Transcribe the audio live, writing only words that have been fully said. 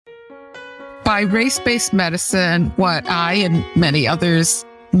By race-based medicine, what I and many others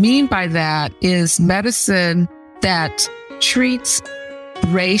mean by that is medicine that treats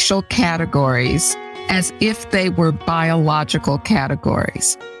racial categories as if they were biological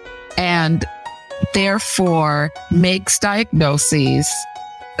categories, and therefore makes diagnoses,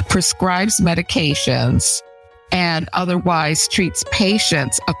 prescribes medications, and otherwise treats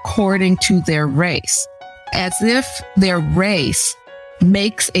patients according to their race, as if their race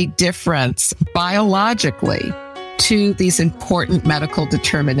makes a difference biologically to these important medical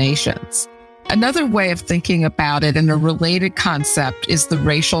determinations. Another way of thinking about it, and a related concept, is the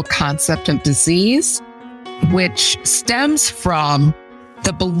racial concept of disease, which stems from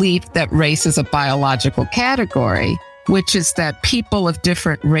the belief that race is a biological category, which is that people of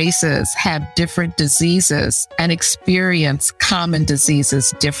different races have different diseases and experience common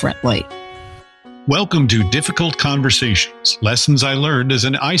diseases differently. Welcome to Difficult Conversations, Lessons I Learned as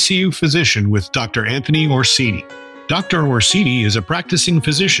an ICU Physician with Dr. Anthony Orsini. Dr. Orsini is a practicing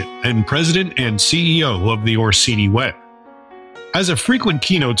physician and president and CEO of the Orsini Web. As a frequent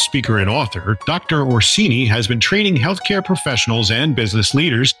keynote speaker and author, Dr. Orsini has been training healthcare professionals and business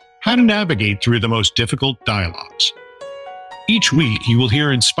leaders how to navigate through the most difficult dialogues. Each week, you will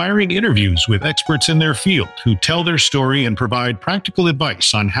hear inspiring interviews with experts in their field who tell their story and provide practical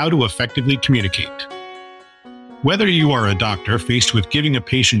advice on how to effectively communicate. Whether you are a doctor faced with giving a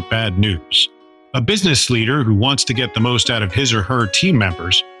patient bad news, a business leader who wants to get the most out of his or her team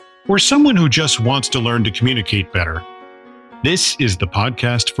members, or someone who just wants to learn to communicate better, this is the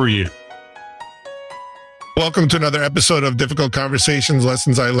podcast for you. Welcome to another episode of Difficult Conversations,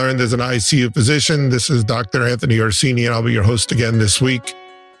 Lessons I Learned as an ICU Physician. This is Dr. Anthony Orsini, and I'll be your host again this week.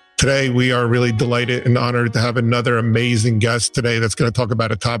 Today, we are really delighted and honored to have another amazing guest today that's going to talk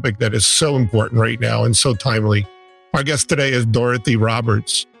about a topic that is so important right now and so timely. Our guest today is Dorothy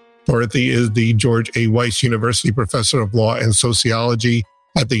Roberts. Dorothy is the George A. Weiss University Professor of Law and Sociology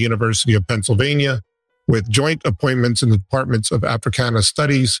at the University of Pennsylvania, with joint appointments in the Departments of Africana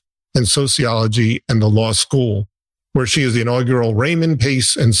Studies and Sociology and the Law School, where she is the inaugural Raymond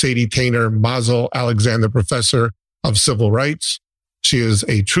Pace and Sadie Tainer Mazel Alexander Professor of Civil Rights. She is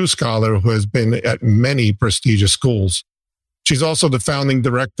a true scholar who has been at many prestigious schools. She's also the founding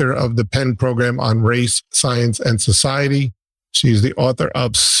director of the Penn Program on Race, Science, and Society. She's the author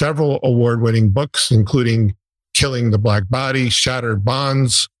of several award-winning books, including Killing the Black Body, Shattered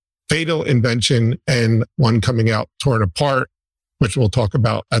Bonds, Fatal Invention, and one coming out, Torn Apart, which we'll talk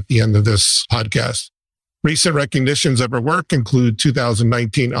about at the end of this podcast. Recent recognitions of her work include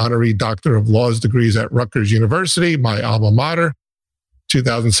 2019 Honorary Doctor of Laws degrees at Rutgers University, my alma mater,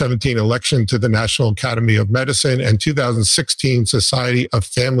 2017 election to the National Academy of Medicine, and 2016 Society of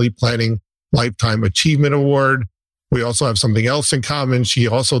Family Planning Lifetime Achievement Award. We also have something else in common. She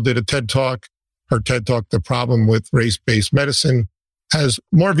also did a TED Talk. Her TED Talk, The Problem with Race-Based Medicine, has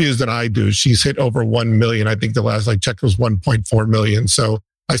more views than I do. She's hit over 1 million. I think the last I checked was 1.4 million. So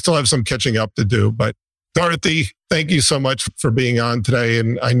I still have some catching up to do. But Dorothy, thank you so much for being on today.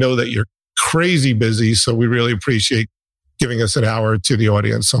 And I know that you're crazy busy, so we really appreciate giving us an hour to the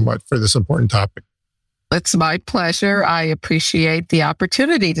audience so much for this important topic. It's my pleasure. I appreciate the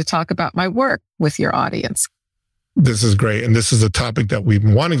opportunity to talk about my work with your audience. This is great. And this is a topic that we've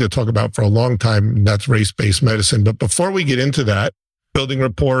been wanting to talk about for a long time, and that's race-based medicine. But before we get into that, building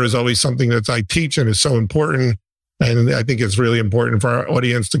rapport is always something that I teach and is so important. And I think it's really important for our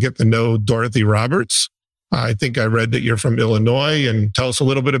audience to get to know Dorothy Roberts. I think I read that you're from Illinois, and tell us a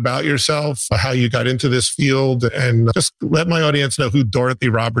little bit about yourself, how you got into this field, and just let my audience know who Dorothy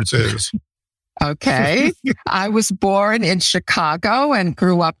Roberts is. Okay. I was born in Chicago and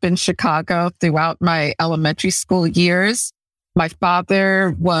grew up in Chicago throughout my elementary school years. My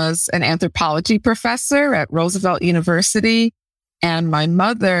father was an anthropology professor at Roosevelt University, and my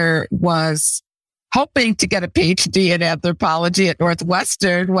mother was hoping to get a PhD in anthropology at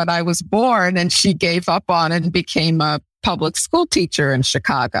Northwestern when I was born, and she gave up on it and became a public school teacher in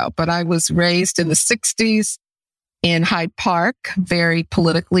Chicago. But I was raised in the 60s in Hyde Park, very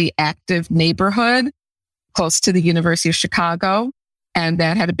politically active neighborhood close to the University of Chicago. And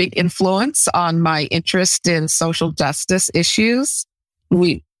that had a big influence on my interest in social justice issues.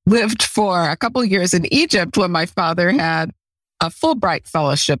 We lived for a couple of years in Egypt when my father had a Fulbright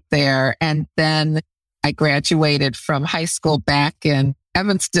fellowship there. And then I graduated from high school back in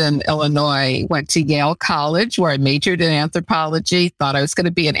Evanston, Illinois, went to Yale College where I majored in anthropology, thought I was going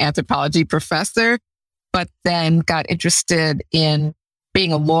to be an anthropology professor, but then got interested in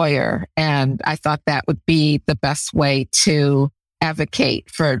being a lawyer. And I thought that would be the best way to advocate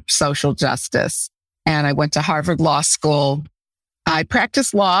for social justice. And I went to Harvard Law School. I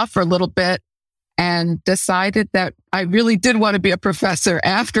practiced law for a little bit and decided that I really did want to be a professor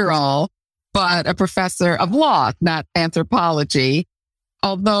after all, but a professor of law, not anthropology.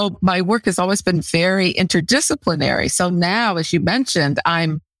 Although my work has always been very interdisciplinary. So now, as you mentioned,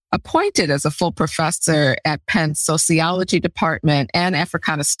 I'm appointed as a full professor at Penn's Sociology Department and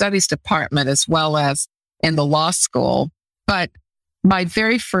Africana Studies Department, as well as in the law school. But my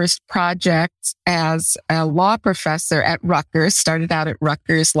very first project as a law professor at Rutgers, started out at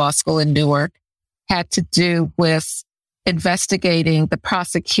Rutgers Law School in Newark, had to do with investigating the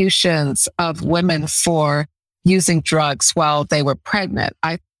prosecutions of women for using drugs while they were pregnant.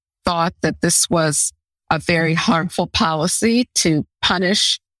 I thought that this was a very harmful policy to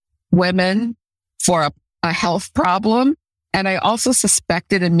punish women for a health problem. And I also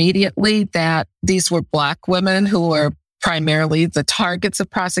suspected immediately that these were Black women who were primarily the targets of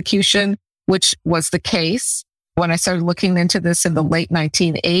prosecution, which was the case. When I started looking into this in the late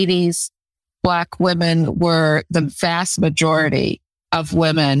 1980s, Black women were the vast majority of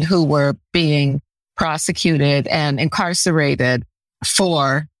women who were being prosecuted and incarcerated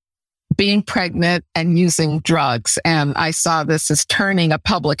for being pregnant and using drugs. And I saw this as turning a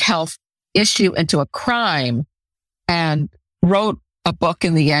public health issue into a crime, and wrote a book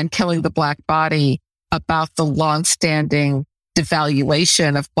in the end, Killing the Black Body, about the longstanding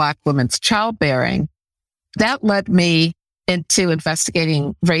devaluation of Black women's childbearing. That led me into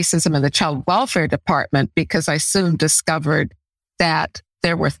investigating racism in the child welfare department, because I soon discovered that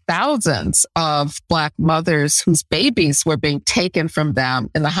there were thousands of Black mothers whose babies were being taken from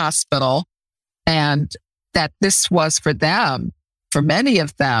them in the hospital, and that this was for them, for many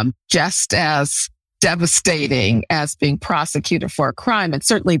of them, just as devastating as being prosecuted for a crime. And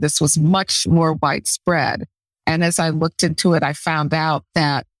certainly this was much more widespread. And as I looked into it, I found out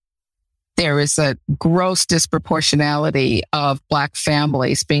that there is a gross disproportionality of Black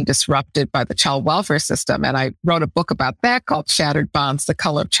families being disrupted by the child welfare system. And I wrote a book about that called Shattered Bonds, The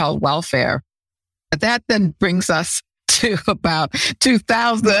Color of Child Welfare. That then brings us to about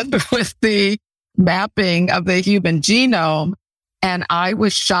 2000 with the mapping of the human genome. And I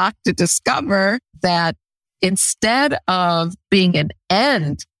was shocked to discover that instead of being an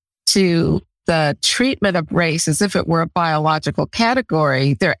end to the treatment of race as if it were a biological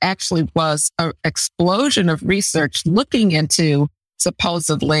category, there actually was an explosion of research looking into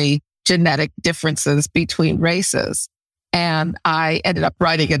supposedly genetic differences between races. And I ended up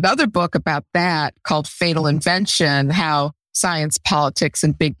writing another book about that called Fatal Invention: How Science, Politics,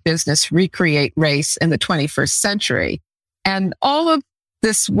 and Big Business Recreate Race in the 21st Century. And all of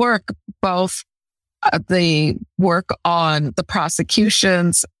this work, both the work on the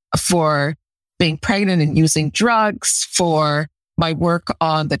prosecutions for being pregnant and using drugs, for my work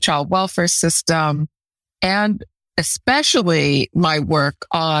on the child welfare system, and especially my work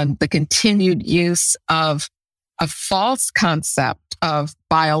on the continued use of a false concept of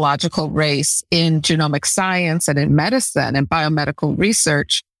biological race in genomic science and in medicine and biomedical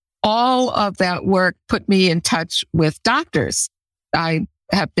research. All of that work put me in touch with doctors. I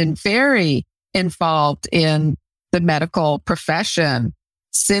have been very involved in the medical profession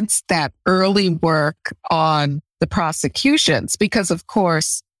since that early work on the prosecutions, because of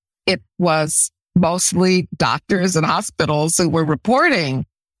course it was mostly doctors and hospitals who were reporting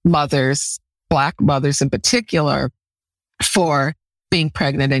mothers, Black mothers in particular, for being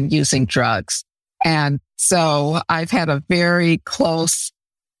pregnant and using drugs. And so I've had a very close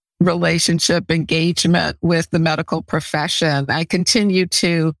relationship, engagement with the medical profession. I continue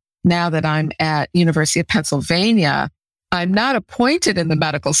to, now that I'm at University of Pennsylvania, I'm not appointed in the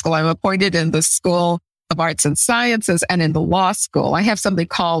medical school. I'm appointed in the School of Arts and Sciences and in the law school. I have something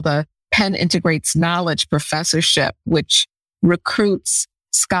called a Penn Integrates Knowledge Professorship, which recruits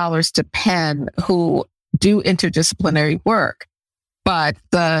scholars to Penn who do interdisciplinary work. But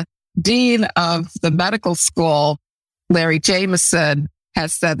the dean of the medical school, Larry Jameson,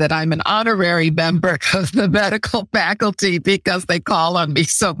 has said that I'm an honorary member of the medical faculty because they call on me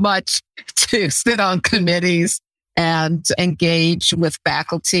so much to sit on committees and engage with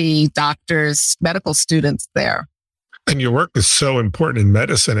faculty, doctors, medical students there. And your work is so important in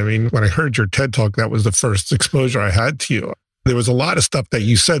medicine. I mean, when I heard your TED Talk, that was the first exposure I had to you. There was a lot of stuff that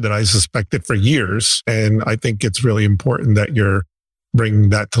you said that I suspected for years. And I think it's really important that you're bringing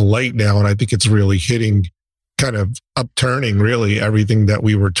that to light now. And I think it's really hitting, kind of upturning really everything that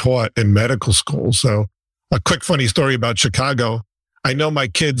we were taught in medical school. So a quick funny story about Chicago. I know my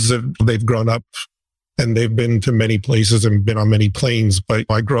kids, they've grown up and they've been to many places and been on many planes, but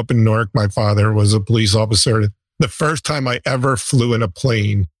I grew up in Newark. My father was a police officer. The first time I ever flew in a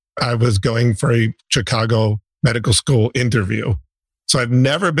plane, I was going for a Chicago medical school interview. So I've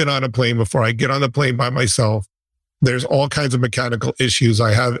never been on a plane before. I get on the plane by myself. There's all kinds of mechanical issues.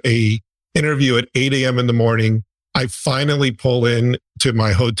 I have a interview at 8 a.m. in the morning. I finally pull in to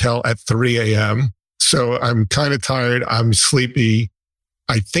my hotel at 3 a.m. So I'm kind of tired. I'm sleepy.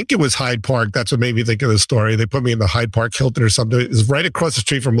 I think it was Hyde Park. That's what made me think of the story. They put me in the Hyde Park Hilton or something. It's right across the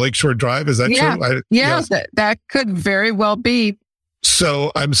street from Lakeshore Drive. Is that true? Yes. That could very well be.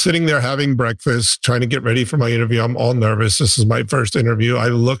 So I'm sitting there having breakfast, trying to get ready for my interview. I'm all nervous. This is my first interview. I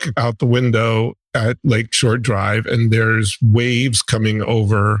look out the window at Lakeshore Drive and there's waves coming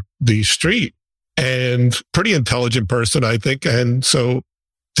over the street, and pretty intelligent person, I think. And so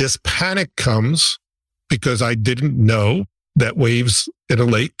this panic comes because I didn't know that waves in a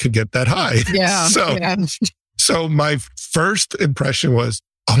lake could get that high. Yeah. So my first impression was,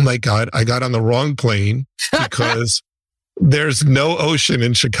 oh my God, I got on the wrong plane because there's no ocean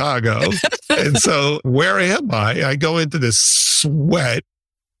in Chicago. And so where am I? I go into this sweat.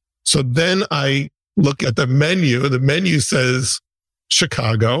 So then I look at the menu. The menu says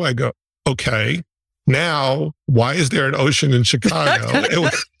Chicago. I go, okay, now why is there an ocean in Chicago? It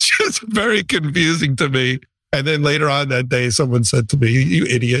was just very confusing to me. And then later on that day, someone said to me, you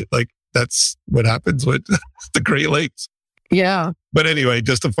idiot, like that's what happens with the Great Lakes. Yeah. But anyway,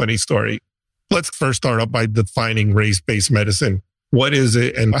 just a funny story. Let's first start off by defining race-based medicine. What is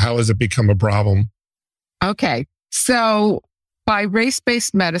it and how has it become a problem? Okay. So by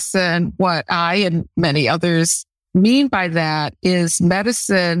race-based medicine, what I and many others mean by that is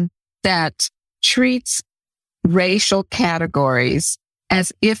medicine that treats racial categories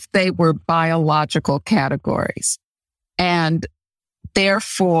as if they were biological categories, and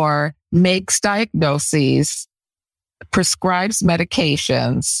therefore makes diagnoses, prescribes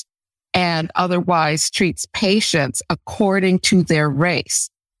medications, and otherwise treats patients according to their race,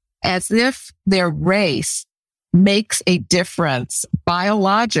 as if their race makes a difference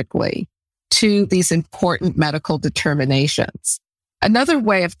biologically to these important medical determinations. Another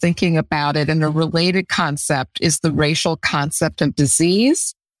way of thinking about it, and a related concept, is the racial concept of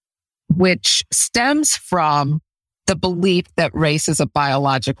disease, which stems from the belief that race is a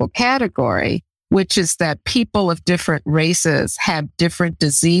biological category, which is that people of different races have different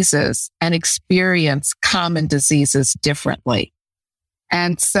diseases and experience common diseases differently.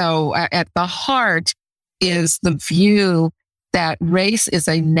 And so at the heart is the view that race is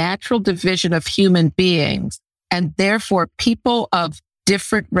a natural division of human beings, and therefore people of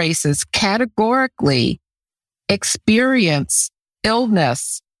different races categorically experience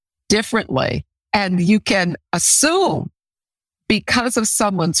illness differently. And you can assume, because of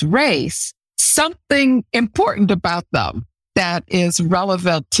someone's race, something important about them that is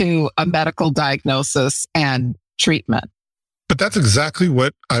relevant to a medical diagnosis and treatment. But that's exactly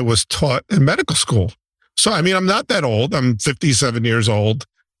what I was taught in medical school. So, I mean, I'm not that old. I'm 57 years old.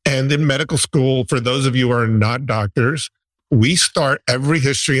 And in medical school, for those of you who are not doctors, we start every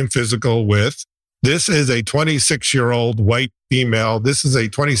history and physical with, this is a 26-year-old white female. This is a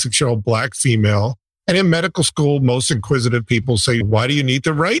 26-year-old black female. And in medical school, most inquisitive people say, why do you need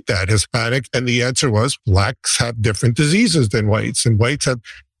to write that, Hispanic? And the answer was, blacks have different diseases than whites, and whites have.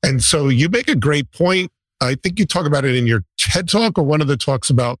 And so you make a great point. I think you talk about it in your TED Talk, or one of the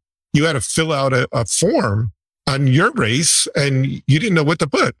talks about you had to fill out a form on your race and you didn't know what to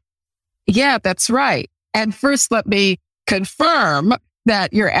put. Yeah, that's right. And first, let me confirm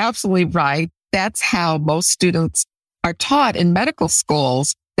that you're absolutely right. That's how most students are taught in medical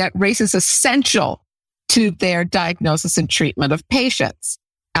schools, that race is essential to their diagnosis and treatment of patients.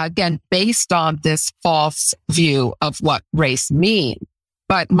 Again, based on this false view of what race means.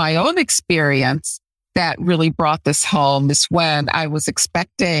 But my own experience that really brought this home is when I was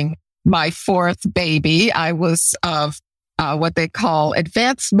expecting my fourth baby. I was of what they call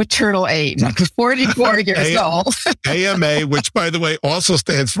advanced maternal age. I was 44 years old. AMA, which by the way also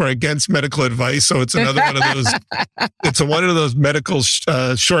stands for Against Medical Advice. So it's another one of those. It's one of those medical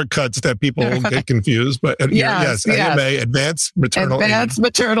shortcuts that people get confused. But yes, AMA, Advanced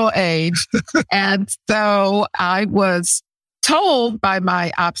Maternal Age. And so I was told by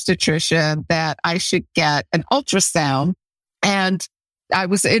my obstetrician that I should get an ultrasound, and I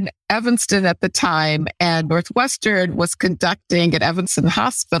was in Evanston at the time, and Northwestern was conducting at Evanston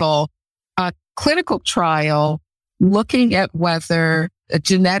Hospital a clinical trial looking at whether a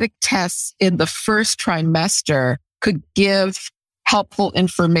genetic test in the first trimester could give helpful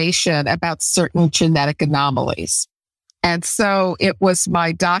information about certain genetic anomalies. And so it was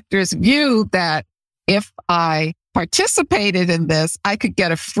my doctor's view that if I participated in this, I could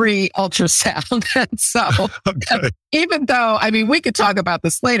get a free ultrasound. And so even though, I mean, we could talk about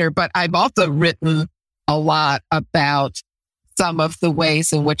this later, but I've also written a lot about some of the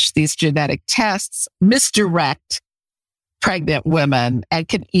ways in which these genetic tests misdirect pregnant women and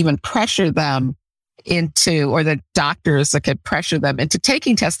can even pressure them into, or the doctors that could pressure them into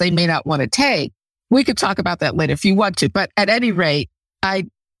taking tests they may not want to take. We could talk about that later if you want to. But at any rate, I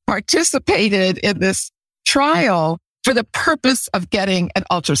participated in this trial for the purpose of getting an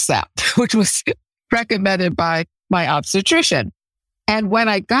ultrasound, which was recommended by my obstetrician. And when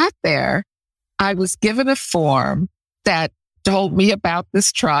I got there, I was given a form that told me about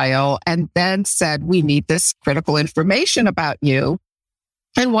this trial and then said, we need this critical information about you.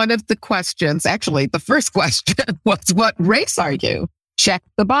 And one of the questions, actually, the first question was, what race are you? Check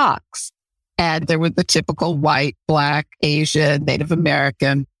the box. And there were the typical white, Black, Asian, Native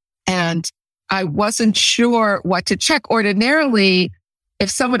American. And I wasn't sure what to check. Ordinarily,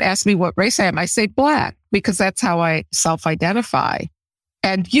 if someone asked me what race I am, I say Black, because that's how I self-identify.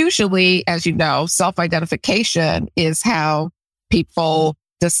 And usually, as you know, self-identification is how people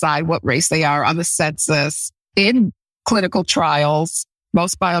decide what race they are on the census, in clinical trials,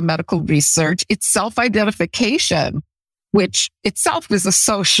 most biomedical research. It's self-identification, which itself is a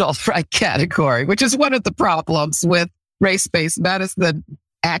social category, which is one of the problems with race-based medicine,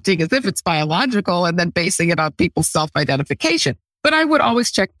 acting as if it's biological and then basing it on people's self-identification. But I would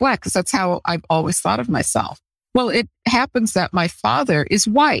always check Black because that's how I've always thought of myself. Well, it happens that my father is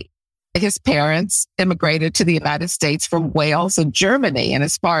white. His parents immigrated to the United States from Wales and Germany. And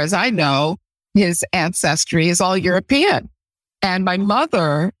as far as I know, his ancestry is all European. And my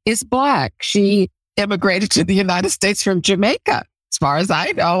mother is Black. She immigrated to the United States from Jamaica. As far as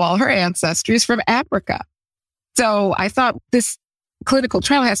I know, all her ancestry is from Africa. So I thought this clinical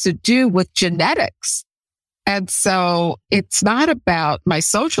trial has to do with genetics. And so it's not about my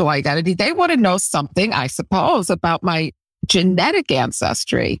social identity. They want to know something, I suppose, about my genetic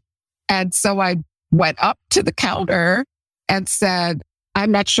ancestry. And so I went up to the counter and said,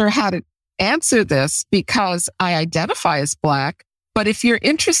 I'm not sure how to answer this because I identify as Black. But if you're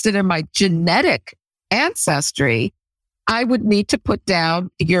interested in my genetic ancestry, I would need to put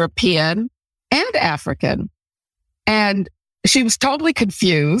down European and African. And she was totally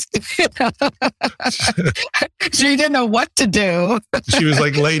confused. She didn't know what to do. She was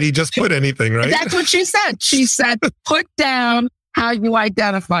like, lady, just put anything, right? That's what she said. She said, put down how you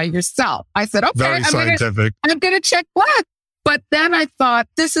identify yourself. I said, okay, very scientific. I'm going to check Black. But then I thought,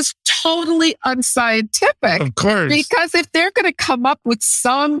 this is totally unscientific. Of course. Because if they're going to come up with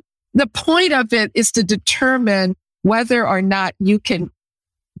the point of it is to determine whether or not you can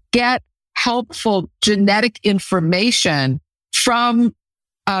get helpful genetic information from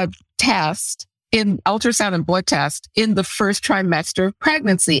a test in ultrasound and blood test in the first trimester of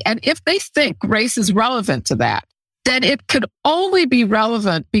pregnancy. And if they think race is relevant to that, then it could only be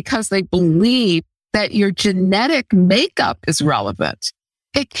relevant because they believe that your genetic makeup is relevant.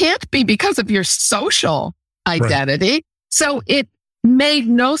 It can't be because of your social identity. Right. So it made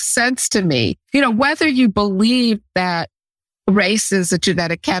no sense to me, whether you believe that race is a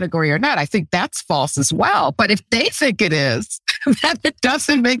genetic category or not. I think that's false as well. But if they think it is, then it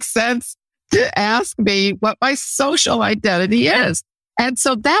doesn't make sense to ask me what my social identity is. And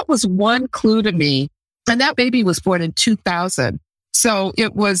so that was one clue to me. And that baby was born in 2000. So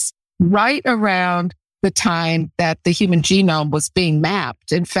it was right around the time that the human genome was being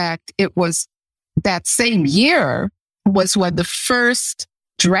mapped. In fact, it was that same year was when the first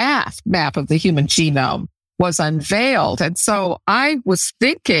draft map of the human genome was unveiled. And so I was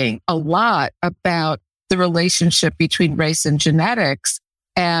thinking a lot about the relationship between race and genetics.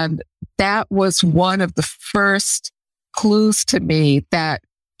 And that was one of the first clues to me that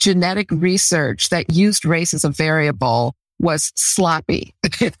genetic research that used race as a variable was sloppy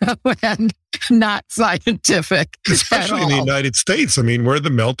and not scientific. Especially in the United States. I mean, we're the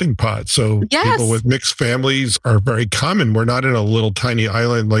melting pot. So people with mixed families are very common. We're not in a little tiny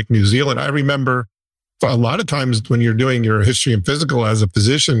island like New Zealand. I remember a lot of times when you're doing your history and physical as a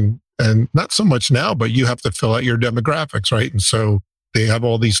physician, and not so much now, but you have to fill out your demographics, right? And so they have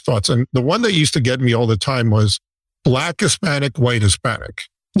all these thoughts. And the one that used to get me all the time was Black Hispanic, white Hispanic.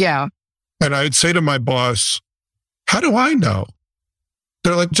 Yeah. And I would say to my boss, how do I know?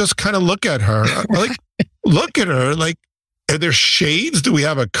 They're like, just kind of look at her. Like, look at her. Like, are there shades? Do we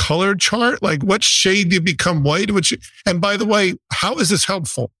have a color chart? Like, what shade do you become white? And by the way, how is this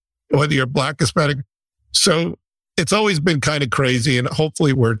helpful? Whether you're Black, Hispanic. So it's always been kind of crazy, and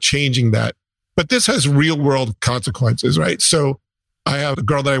hopefully we're changing that. But this has real world consequences, right? So I have a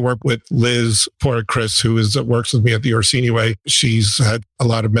girl that I work with, Liz Chris, who works with me at the Orsini Way. She's had a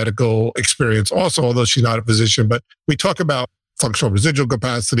lot of medical experience also, although she's not a physician. But we talk about functional residual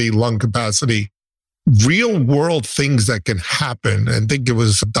capacity, lung capacity. real world things that can happen. I think it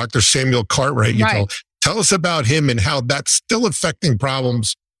was Dr. Samuel Cartwright. Tell us about him and how that's still affecting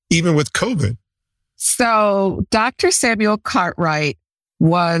problems, even with COVID. So Dr. Samuel Cartwright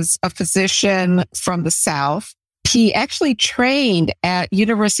was a physician from the South. He actually trained at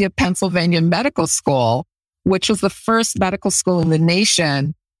University of Pennsylvania Medical School, which was the first medical school in the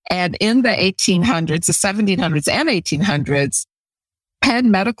nation. And in the 1800s, the 1700s and 1800s, Penn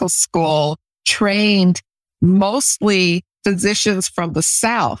Medical School trained mostly physicians from the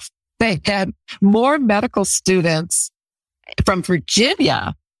South. They had more medical students from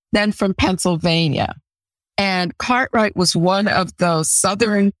Virginia than from Pennsylvania. And Cartwright was one of those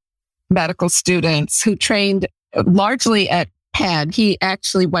Southern medical students who trained largely at Penn. He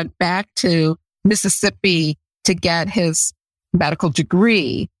actually went back to Mississippi to get his medical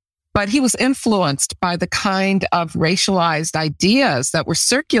degree, but he was influenced by the kind of racialized ideas that were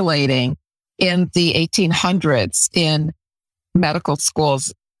circulating in the 1800s in medical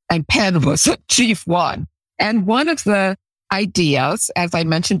schools, and Penn was a chief one. And one of the ideas, as I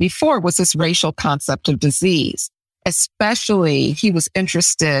mentioned before, was this racial concept of disease. Especially, he was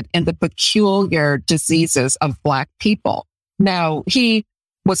interested in the peculiar diseases of Black people. Now, he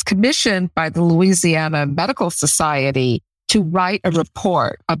was commissioned by the Louisiana Medical Society to write a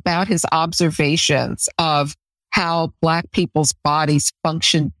report about his observations of how Black people's bodies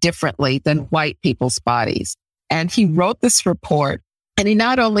function differently than white people's bodies. And he wrote this report, and he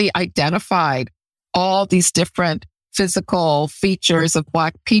not only identified all these different physical features of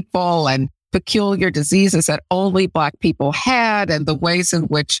Black people and peculiar diseases that only Black people had and the ways in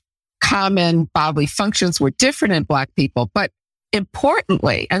which common bodily functions were different in Black people, but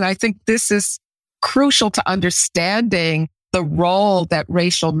importantly, and I think this is crucial to understanding the role that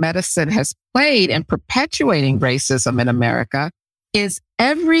racial medicine has played in perpetuating racism in America, is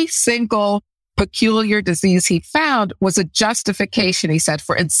every single peculiar disease he found was a justification, he said,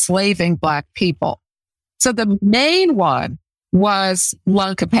 for enslaving Black people. So the main one was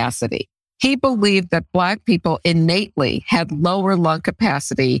lung capacity. He believed that Black people innately had lower lung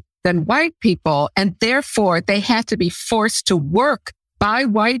capacity than white people, and therefore they had to be forced to work by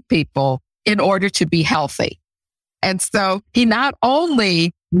white people in order to be healthy. And so he not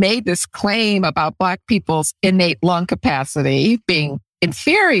only made this claim about Black people's innate lung capacity being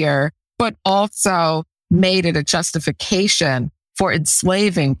inferior, but also made it a justification for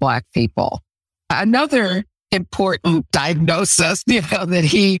enslaving Black people. Another important diagnosis, that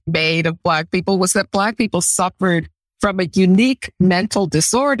he made of Black people was that Black people suffered from a unique mental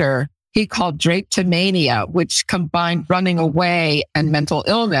disorder he called drapetomania, which combined running away and mental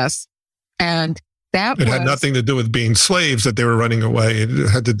illness. And it had nothing to do with being slaves that they were running away. It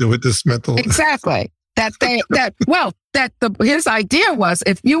had to do with this mental. Exactly. His idea was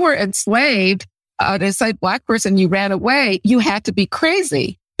if you were enslaved, an enslaved Black person, you ran away, you had to be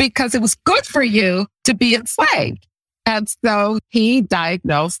crazy because it was good for you to be enslaved. And so he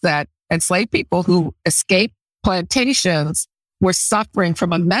diagnosed that enslaved people who escaped plantations were suffering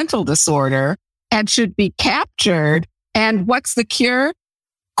from a mental disorder and should be captured. And what's the cure?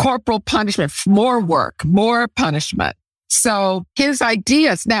 Corporal punishment, more work, more punishment. So his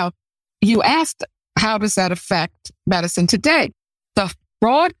ideas. Now, you asked, how does that affect medicine today? The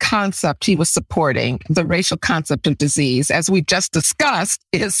broad concept he was supporting, the racial concept of disease, as we just discussed,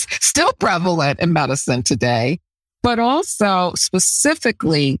 is still prevalent in medicine today. But also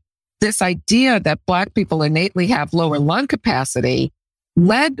specifically, this idea that Black people innately have lower lung capacity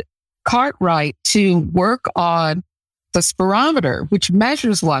led Cartwright to work on the spirometer, which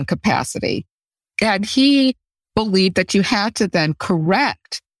measures lung capacity. And he believed that you had to then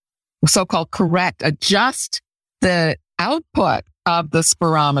adjust the output of the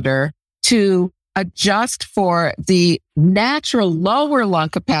spirometer to adjust for the natural lower lung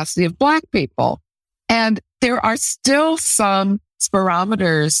capacity of Black people. And there are still some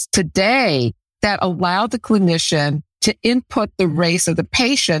spirometers today that allow the clinician to input the race of the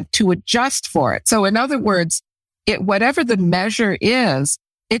patient to adjust for it. So in other words, whatever the measure is,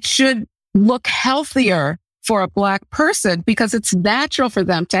 it should look healthier for a Black person because it's natural for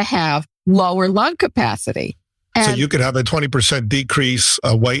them to have lower lung capacity. And so you could have a 20% decrease,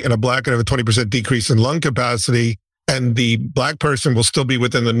 a white and a Black could have a 20% decrease in lung capacity, and the Black person will still be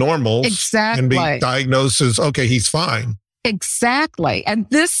within the normals. Exactly. And be diagnosed as, okay, he's fine. Exactly. And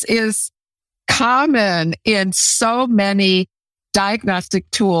this is common in so many diagnostic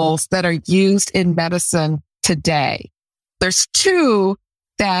tools that are used in medicine today. There's two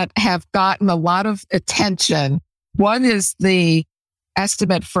that have gotten a lot of attention. One is the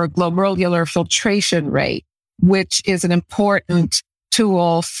estimate for glomerular filtration rate, which is an important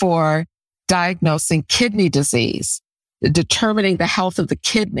tool for diagnosing kidney disease, determining the health of the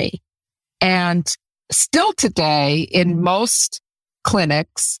kidney. And still today, in most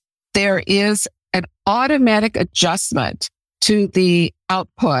clinics, there is an automatic adjustment to the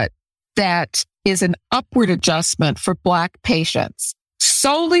output that is an upward adjustment for Black patients,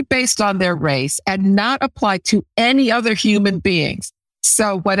 solely based on their race and not applied to any other human beings.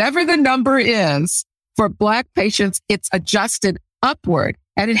 So whatever the number is for Black patients, it's adjusted upward,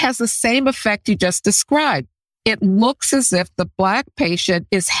 and it has the same effect you just described. It looks as if the Black patient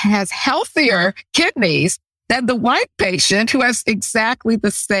has healthier kidneys than the white patient who has exactly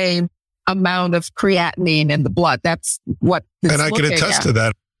the same amount of creatinine in the blood. That's what it's And I can attest to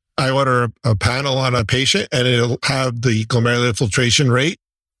that. I order a panel on a patient and it'll have the glomerular filtration rate.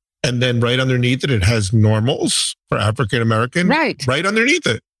 And then right underneath it, it has normals for African American. Right underneath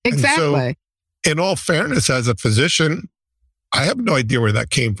it. Exactly. So, in all fairness, as a physician, I have no idea where that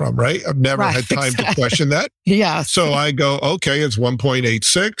came from, right? I've never had time to question that. Yeah. So I go, okay, it's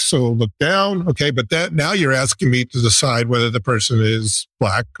 1.86. So look down. Okay. But now you're asking me to decide whether the person is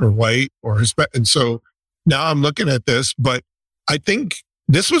Black or white or Hispanic. And so now I'm looking at this, but I think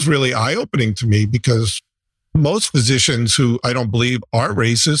this was really eye-opening to me because most physicians who I don't believe are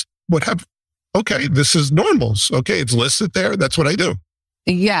racist would have, okay, this is normals. Okay. It's listed there. That's what I do.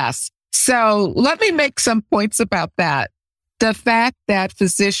 Yes. So let me make some points about that. The fact that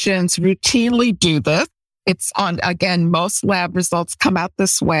physicians routinely do this, it's on, again, most lab results come out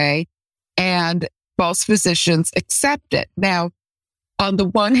this way, and most physicians accept it. Now, on the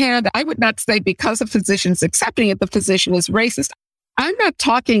one hand, I would not say because of physicians accepting it, the physician is racist. I'm not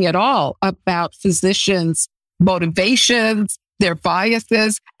talking at all about physicians' motivations, their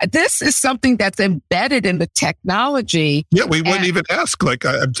biases. This is something that's embedded in the technology. Yeah, we wouldn't even ask.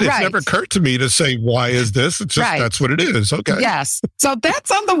 It's never occurred to me to say, why is this? It's just, that's what it is. Okay. Yes. So that's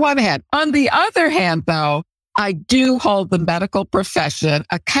on the one hand. On the other hand, though, I do hold the medical profession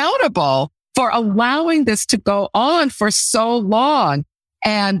accountable for allowing this to go on for so long.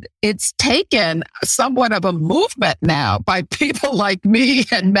 And it's taken somewhat of a movement now by people like me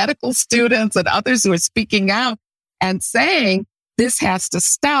and medical students and others who are speaking out and saying this has to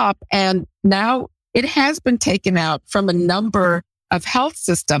stop. And now it has been taken out from a number of health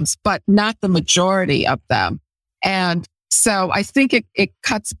systems, but not the majority of them. And so I think it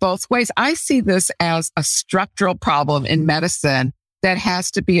cuts both ways. I see this as a structural problem in medicine that has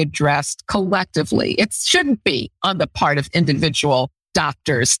to be addressed collectively. It shouldn't be on the part of individual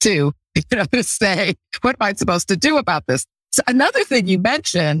doctors to say, what am I supposed to do about this? So another thing you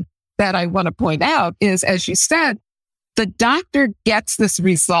mentioned that I want to point out is, as you said, the doctor gets this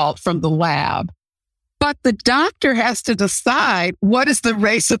result from the lab, but the doctor has to decide what is the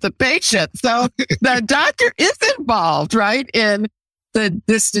race of the patient. So the doctor is involved, right, in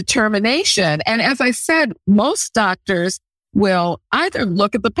this determination. And as I said, most doctors will either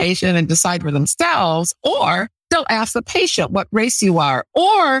look at the patient and decide for themselves, or they'll ask the patient what race you are.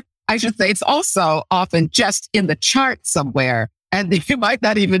 Or I should say it's also often just in the chart somewhere. And you might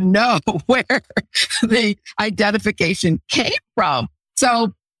not even know where the identification came from.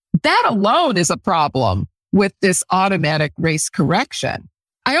 So that alone is a problem with this automatic race correction.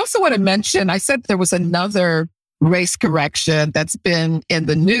 I also want to mention, I said there was another race correction that's been in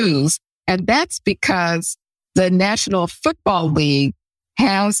the news, and that's because the National Football League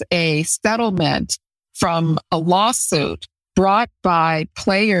has a settlement from a lawsuit brought by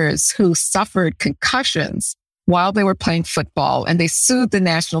players who suffered concussions while they were playing football. And they sued the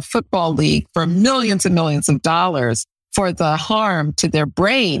National Football League for millions and millions of dollars for the harm to their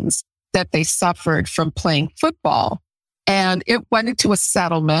brains that they suffered from playing football. And it went into a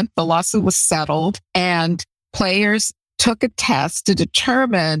settlement. The lawsuit was settled, and players took a test to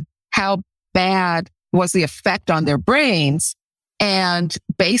determine how bad was the effect on their brains. And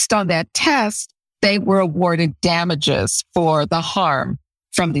based on that test, they were awarded damages for the harm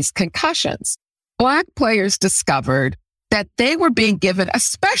from these concussions. Black players discovered that they were being given a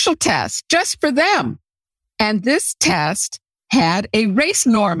special test just for them. And this test had a race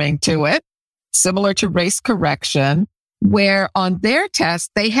norming to it, similar to race correction, where on their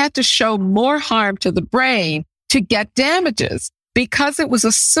test, they had to show more harm to the brain to get damages because it was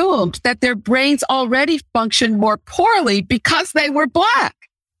assumed that their brains already functioned more poorly because they were Black.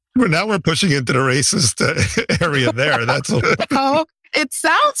 Well, now we're pushing into the racist area there. That's Oh, it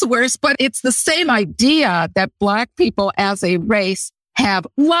sounds worse, but it's the same idea that Black people as a race have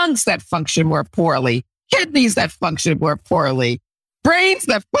lungs that function more poorly, kidneys that function more poorly, brains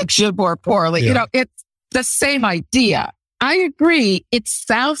that function more poorly. Yeah. It's the same idea. I agree. It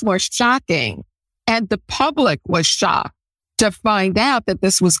sounds more shocking. And the public was shocked to find out that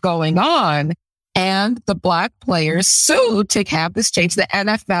this was going on. And the Black players sued to have this change. The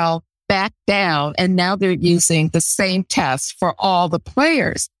NFL backed down, and now they're using the same test for all the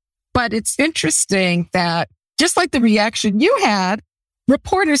players. But it's interesting that just like the reaction you had,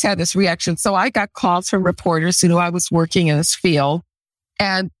 reporters had this reaction. So I got calls from reporters who knew I was working in this field,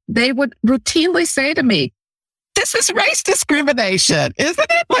 and they would routinely say to me, this is race discrimination, isn't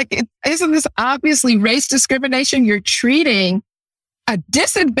it? Like, isn't this obviously race discrimination? You're treating a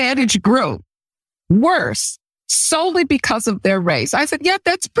disadvantaged group worse solely because of their race. I said, yeah,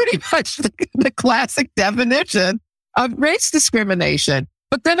 that's pretty much the classic definition of race discrimination.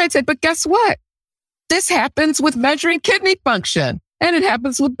 But then I said, but guess what? This happens with measuring kidney function, and it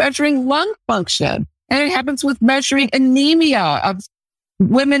happens with measuring lung function, and it happens with measuring anemia of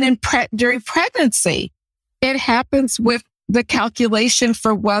women during pregnancy. It happens with the calculation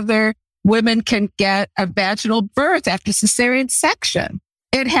for whether women can get a vaginal birth after cesarean section.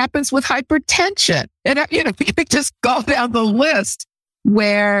 It happens with hypertension. You could just go down the list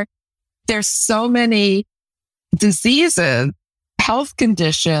where there's so many diseases, health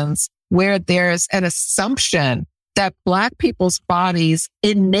conditions, where there's an assumption that Black people's bodies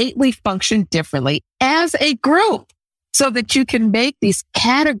innately function differently as a group, so that you can make these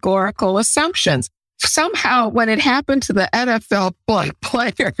categorical assumptions. Somehow, when it happened to the NFL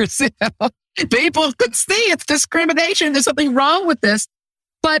players, people could see it's discrimination. There's something wrong with this.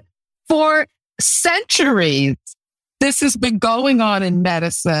 But for centuries, this has been going on in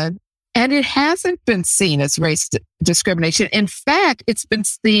medicine, and it hasn't been seen as race discrimination. In fact, it's been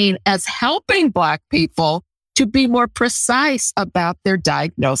seen as helping Black people to be more precise about their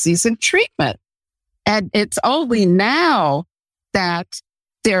diagnoses and treatment. And it's only now that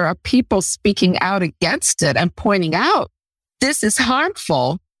there are people speaking out against it and pointing out this is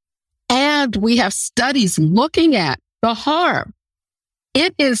harmful. And we have studies looking at the harm.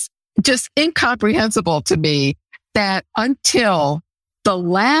 It is just incomprehensible to me that until the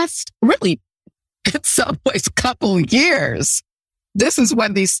last, really, in some ways, couple of years, this is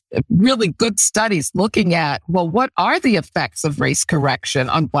when these really good studies looking at, well, what are the effects of race correction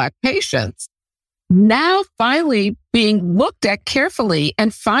on Black patients? Now finally being looked at carefully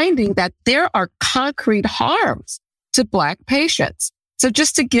and finding that there are concrete harms to Black patients. So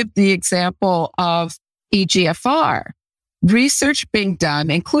just to give the example of EGFR, research being done,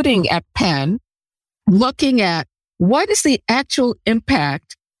 including at Penn, looking at what is the actual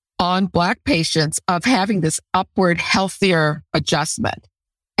impact on Black patients of having this upward, healthier adjustment.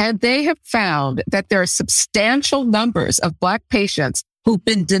 And they have found that there are substantial numbers of Black patients who've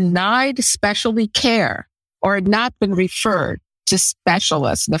been denied specialty care or not been referred to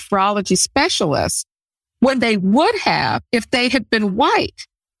specialists, nephrology specialists, when they would have if they had been white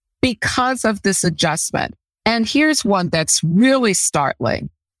because of this adjustment. And here's one that's really startling.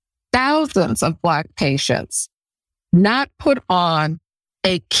 Thousands of Black patients not put on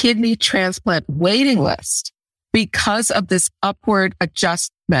a kidney transplant waiting list because of this upward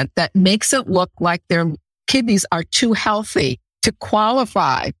adjustment that makes it look like their kidneys are too healthy to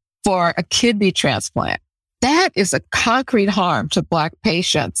qualify for a kidney transplant. That is a concrete harm to Black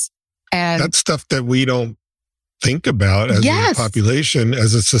patients. And that's stuff that we don't think about as a population,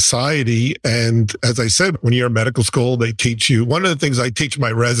 as a society. And as I said, when you're in medical school, they teach you, one of the things I teach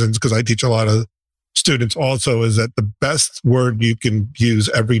my residents, because I teach a lot of students also, is that the best word you can use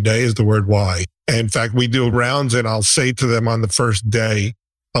every day is the word why. And in fact, we do rounds and I'll say to them on the first day,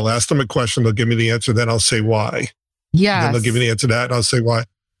 I'll ask them a question, they'll give me the answer, then I'll say why. Yes. Then they'll give me the answer to that and I'll say why.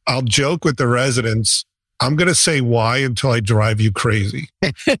 I'll joke with the residents, I'm going to say why until I drive you crazy.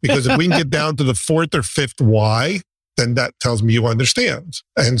 Because if we can get down to the fourth or fifth why, then that tells me you understand.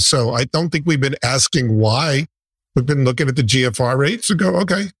 And so I don't think we've been asking why. We've been looking at the GFR rates and go,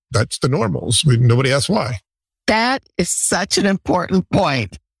 okay, that's the normals. Nobody asks why. That is such an important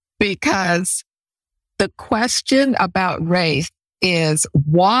point, because the question about race is,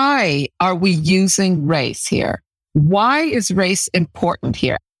 why are we using race here? Why is race important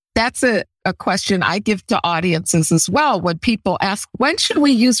here? That's a question I give to audiences as well. When people ask, when should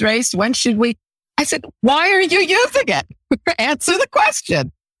we use race? When should we? I said, why are you using it? Answer the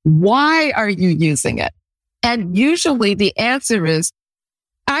question. Why are you using it? And usually the answer is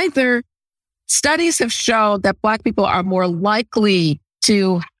either studies have shown that Black people are more likely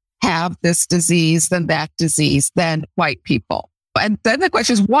to have this disease than that disease than white people. And then the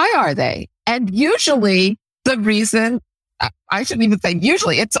question is, why are they? And usually the reason, I shouldn't even say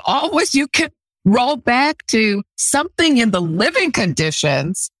usually, it's always you can roll back to something in the living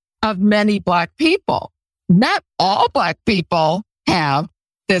conditions of many Black people. Not all Black people have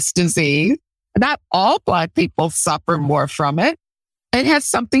this disease. Not all Black people suffer more from it. It has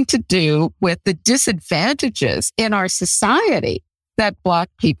something to do with the disadvantages in our society that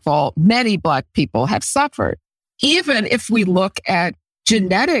many Black people have suffered. Even if we look at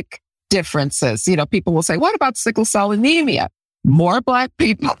genetic differences, people will say, what about sickle cell anemia? More Black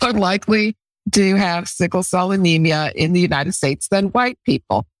people are likely to have sickle cell anemia in the United States than white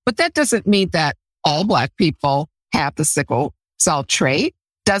people. But that doesn't mean that all Black people have the sickle cell trait.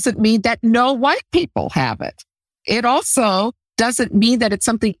 Doesn't mean that no white people have it. It also doesn't mean that it's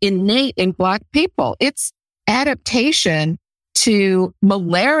something innate in Black people. It's adaptation to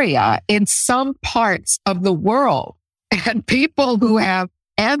malaria in some parts of the world. And people who have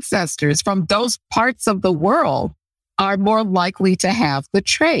ancestors from those parts of the world are more likely to have the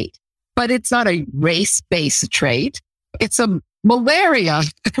trait. But it's not a race-based trait. It's a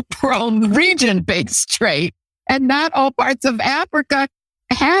malaria-prone region-based trait. And not all parts of Africa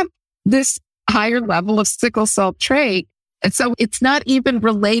have this higher level of sickle cell trait. And so it's not even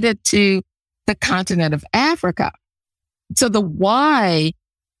related to the continent of Africa. So the why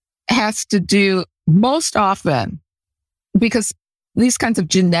has to do most often because these kinds of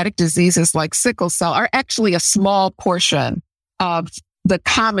genetic diseases like sickle cell are actually a small portion of the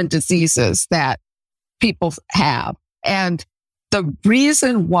common diseases that people have. And the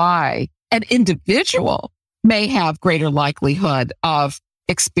reason why an individual may have greater likelihood of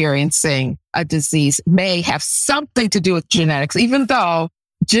experiencing a disease may have something to do with genetics, even though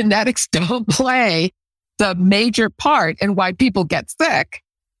genetics don't play the major part in why people get sick.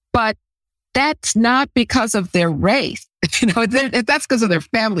 But that's not because of their race. That's because of their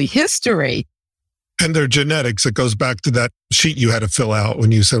family history. And their genetics. It goes back to that sheet you had to fill out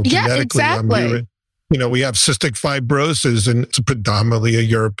when you said genetically. Exactly. We have cystic fibrosis, and it's predominantly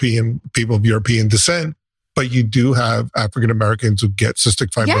people of European descent. But you do have African Americans who get cystic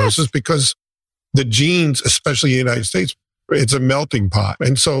fibrosis because the genes, especially in the United States, it's a melting pot.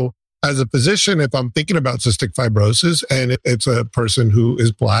 And so as a physician, if I'm thinking about cystic fibrosis and it's a person who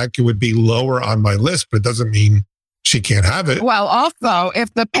is Black, it would be lower on my list, but it doesn't mean she can't have it. Well, also,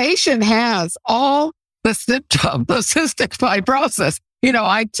 if the patient has all the symptoms of cystic fibrosis,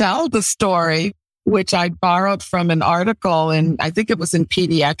 I tell the story, which I borrowed from an article, and I think it was in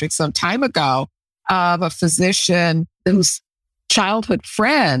Pediatrics some time ago, of a physician whose childhood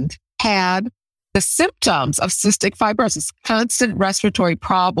friend had the symptoms of cystic fibrosis, constant respiratory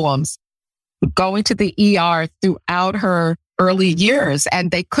problems, going to the ER throughout her early years,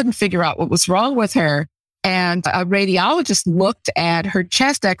 and they couldn't figure out what was wrong with her. And a radiologist looked at her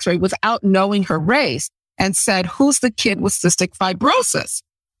chest x-ray without knowing her race and said, who's the kid with cystic fibrosis?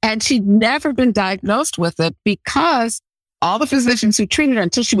 And she'd never been diagnosed with it because all the physicians who treated her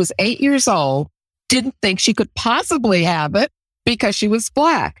until she was 8 years old didn't think she could possibly have it because she was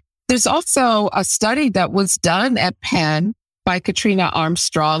Black. There's also a study that was done at Penn by Katrina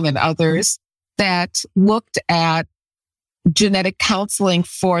Armstrong and others that looked at genetic counseling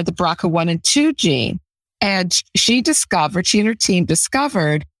for the BRCA1 and 2 gene. And she and her team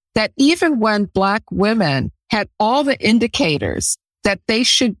discovered that even when Black women had all the indicators that they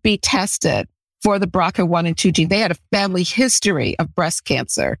should be tested for the BRCA1 and 2 gene, they had a family history of breast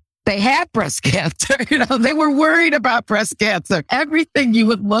cancer. They had breast cancer. They were worried about breast cancer. Everything you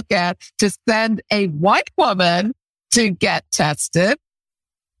would look at to send a white woman to get tested,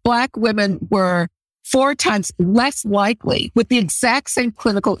 Black women were 4 times less likely with the exact same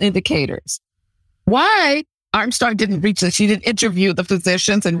clinical indicators. Why? Armstrong didn't reach this. She didn't interview the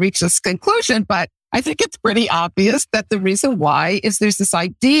physicians and reach this conclusion, but I think it's pretty obvious that the reason why is there's this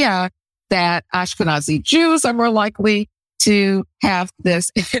idea that Ashkenazi Jews are more likely to have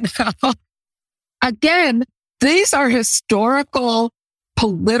this. Again, these are historical,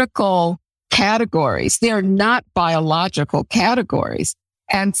 political categories. They are not biological categories.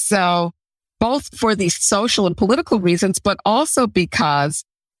 And so both for these social and political reasons, but also because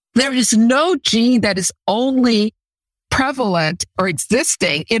there is no gene that is only prevalent or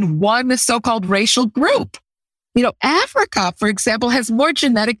existing in one so-called racial group. Africa, for example, has more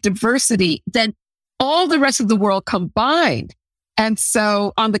genetic diversity than all the rest of the world combined. And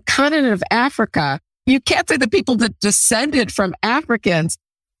so on the continent of Africa, you can't say the people that descended from Africans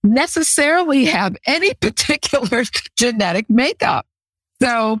necessarily have any particular genetic makeup.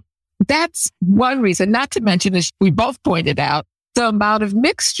 So that's one reason, not to mention, as we both pointed out, the amount of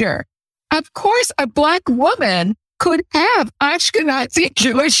mixture. Of course, a Black woman could have Ashkenazi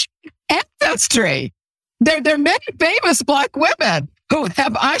Jewish ancestry. There are many famous Black women who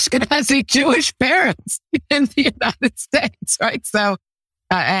have Ashkenazi Jewish parents in the United States, right? So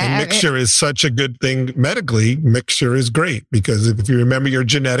And mixture is such a good thing medically. Mixture is great because if you remember your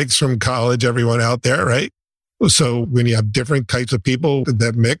genetics from college, everyone out there, right? So when you have different types of people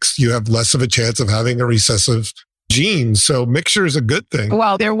that mix, you have less of a chance of having a recessive gene. So mixture is a good thing.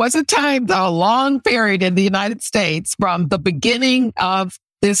 Well, there was a time, though, a long period in the United States from the beginning of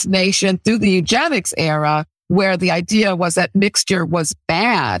this nation through the eugenics era where the idea was that mixture was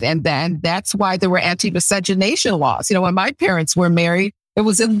bad. And then that's why there were anti-miscegenation laws. When my parents were married, it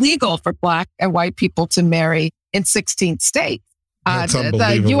was illegal for Black and white people to marry in 16 states.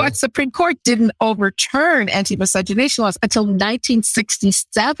 The U.S. Supreme Court didn't overturn anti-miscegenation laws until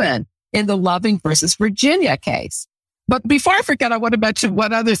 1967 in the Loving versus Virginia case. But before I forget, I want to mention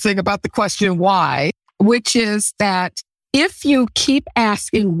one other thing about the question why, which is that if you keep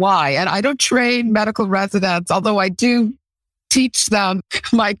asking why, and I don't train medical residents, although I do teach them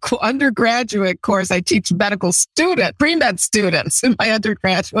my undergraduate course, I teach pre-med students in my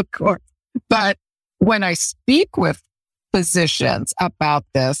undergraduate course. But when I speak with physicians about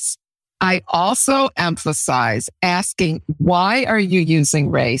this, I also emphasize asking, why are you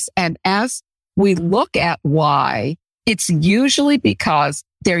using race? And as we look at why, it's usually because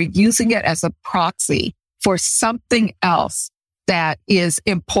they're using it as a proxy for something else that is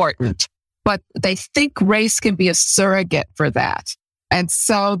important. But they think race can be a surrogate for that. And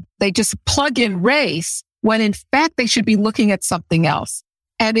so they just plug in race when in fact they should be looking at something else.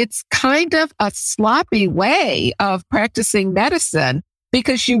 And it's kind of a sloppy way of practicing medicine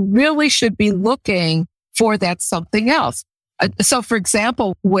because you really should be looking for that something else. So for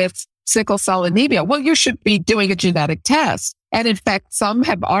example, with sickle cell anemia, well, you should be doing a genetic test. And in fact, some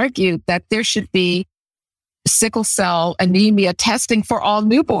have argued that there should be sickle cell anemia testing for all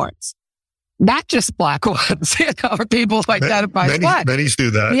newborns. Not just Black ones, or people who identify as Black. Many do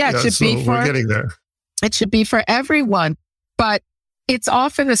that. Yeah, it should be we're getting there. It should be for everyone. But it's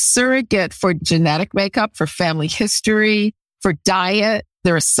often a surrogate for genetic makeup, for family history, for diet.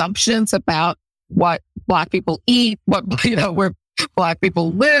 There are assumptions about what Black people eat, where Black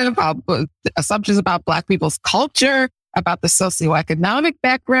people live, assumptions about Black people's culture, about the socioeconomic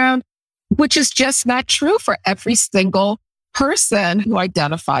background, which is just not true for every single person who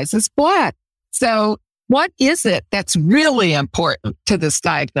identifies as Black. So what is it that's really important to this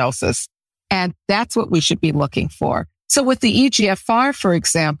diagnosis? And that's what we should be looking for. So with the EGFR, for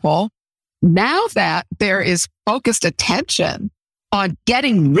example, now that there is focused attention on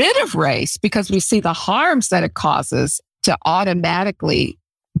getting rid of race because we see the harms that it causes to automatically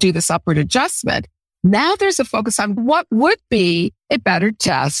do this upward adjustment, now there's a focus on what would be a better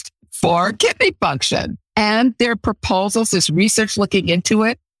test for kidney function. And there are proposals, there's research looking into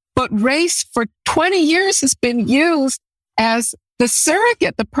it. But race for 20 years has been used as the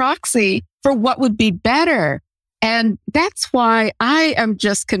surrogate, the proxy for what would be better. And that's why I am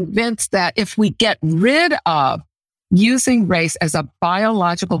just convinced that if we get rid of using race as a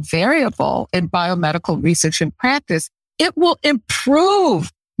biological variable in biomedical research and practice, it will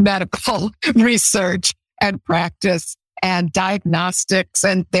improve medical research and practice and diagnostics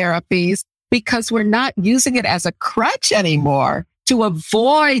and therapies because we're not using it as a crutch anymore to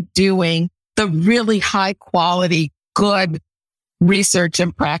avoid doing the really high quality, good research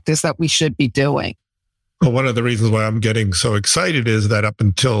and practice that we should be doing. Well, one of the reasons why I'm getting so excited is that up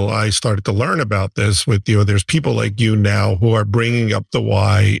until I started to learn about this with you, there's people like you now who are bringing up the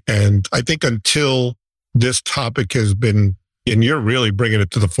why. And I think until this topic has been, and you're really bringing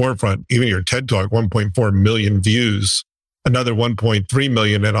it to the forefront, even your TED Talk, 1.4 million views, another 1.3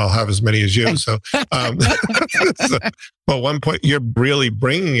 million, and I'll have as many as you. So, but you're really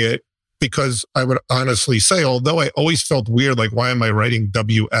bringing it because I would honestly say, although I always felt weird, like, why am I writing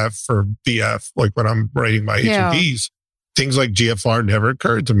WF or BF? Like when I'm writing my H&Ds, things like GFR never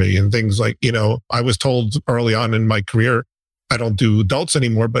occurred to me. And things like, I was told early on in my career, I don't do adults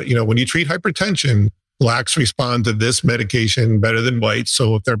anymore, but when you treat hypertension, Blacks respond to this medication better than whites.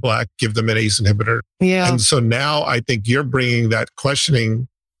 So if they're Black, give them an ACE inhibitor. Yeah. And so now I think you're bringing that questioning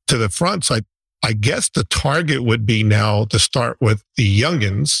to the front. So I guess the target would be now to start with the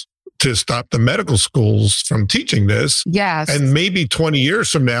youngins to stop the medical schools from teaching this. Yes. And maybe 20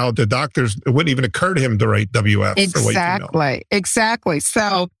 years from now, the doctors, it wouldn't even occur to him to write WF. Exactly.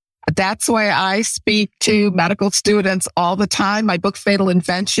 So that's why I speak to medical students all the time. My book, Fatal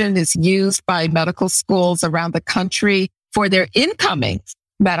Invention, is used by medical schools around the country for their incoming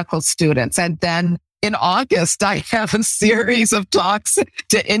medical students. And then in August, I have a series of talks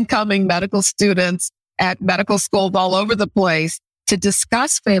to incoming medical students at medical schools all over the place to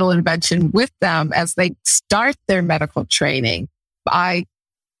discuss Fatal Invention with them as they start their medical training. I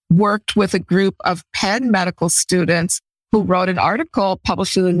worked with a group of Penn medical students who wrote an article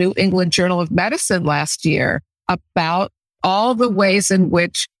published in the New England Journal of Medicine last year about all the ways in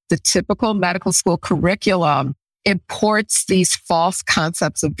which the typical medical school curriculum imports these false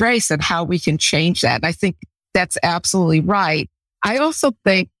concepts of race and how we can change that. And I think that's absolutely right. I also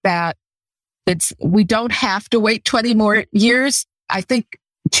think that we don't have to wait 20 more years. I think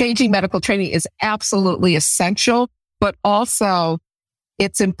changing medical training is absolutely essential, but also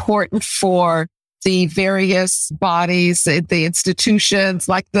it's important for the various bodies, the institutions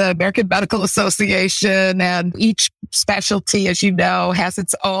like the American Medical Association, and each specialty, as you know, has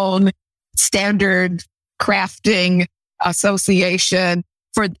its own standard crafting association,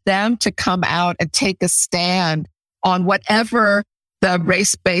 for them to come out and take a stand on whatever the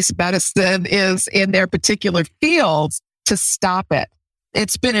race-based medicine is in their particular fields to stop it.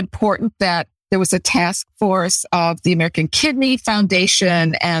 It's been important that there was a task force of the American Kidney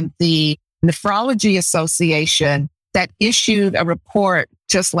Foundation and the Nephrology Association that issued a report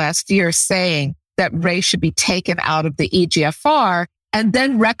just last year saying that race should be taken out of the EGFR, and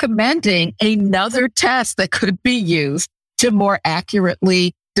then recommending another test that could be used to more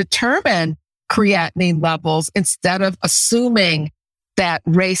accurately determine creatinine levels instead of assuming that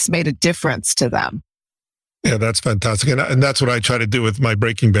race made a difference to them. Yeah, that's fantastic. And that's what I try to do with my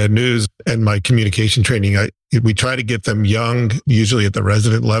Breaking Bad News and my communication training. We try to get them young, usually at the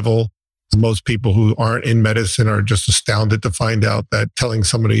resident level. Most people who aren't in medicine are just astounded to find out that telling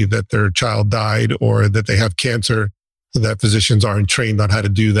somebody that their child died or that they have cancer, that physicians aren't trained on how to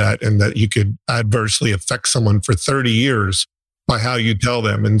do that, and that you could adversely affect someone for 30 years by how you tell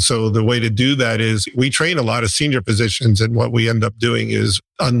them. And so the way to do that is we train a lot of senior physicians, and what we end up doing is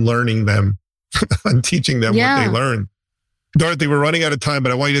unlearning them and teaching them what they learn. Dorothy, we're running out of time,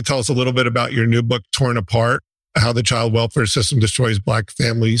 but I want you to tell us a little bit about your new book, Torn Apart, How the Child Welfare System Destroys Black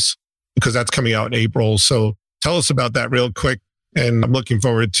Families, because that's coming out in April. So tell us about that real quick. And I'm looking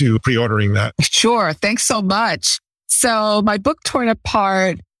forward to pre-ordering that. Sure. Thanks so much. So my book, Torn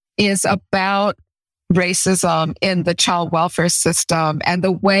Apart, is about racism in the child welfare system and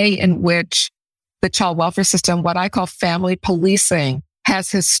the way in which the child welfare system, what I call family policing,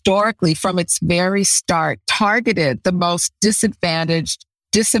 has historically, from its very start, targeted the most disadvantaged,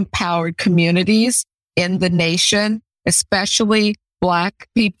 disempowered communities in the nation, especially Black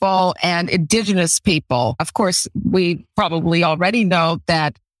people and Indigenous people. Of course, we probably already know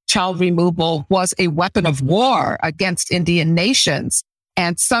that child removal was a weapon of war against Indian nations.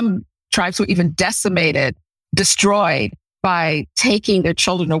 And some tribes were even decimated, destroyed by taking their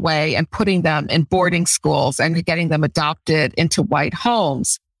children away and putting them in boarding schools and getting them adopted into white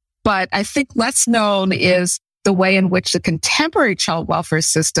homes. But I think less known is the way in which the contemporary child welfare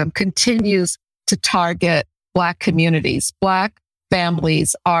system continues to target Black communities. Black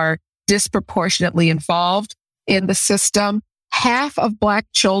families are disproportionately involved in the system. Half of Black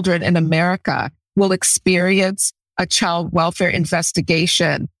children in America will experience a child welfare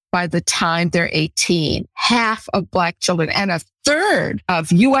investigation by the time they're 18. Half of Black children and a third of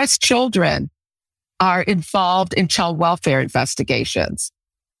U.S. children are involved in child welfare investigations.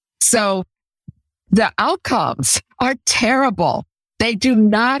 So the outcomes are terrible. They do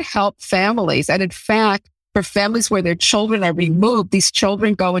not help families. And in fact, for families where their children are removed, these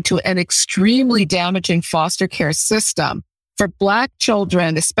children go into an extremely damaging foster care system. For Black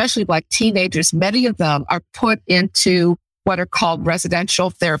children, especially Black teenagers, many of them are put into what are called residential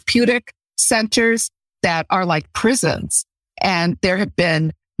therapeutic centers that are like prisons. And there have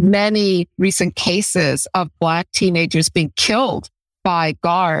been many recent cases of Black teenagers being killed by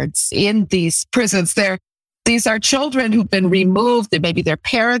guards in these prisons. These are children who've been removed. Maybe their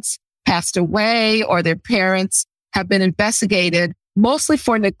parents passed away or their parents have been investigated, mostly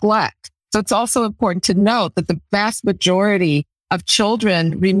for neglect. So it's also important to note that the vast majority of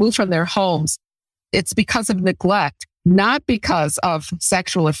children removed from their homes, it's because of neglect, not because of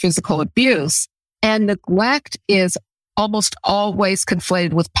sexual or physical abuse. And neglect is almost always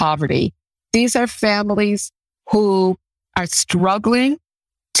conflated with poverty. These are families who are struggling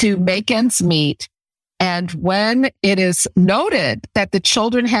to make ends meet. And when it is noted that the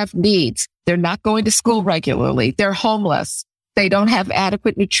children have needs, they're not going to school regularly, they're homeless, they don't have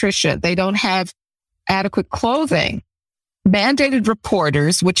adequate nutrition, they don't have adequate clothing, mandated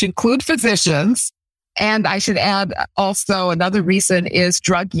reporters, which include physicians, and I should add also another reason is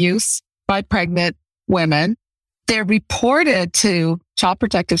drug use by pregnant women. They're reported to Child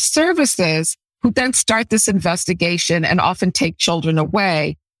Protective Services, who then start this investigation and often take children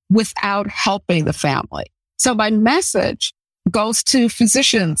away without helping the family. So my message goes to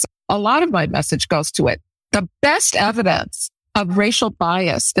physicians. A lot of my message goes to it. The best evidence of racial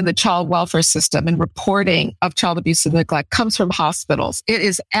bias in the child welfare system and reporting of child abuse and neglect comes from hospitals. It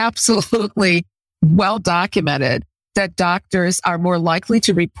is absolutely well documented that doctors are more likely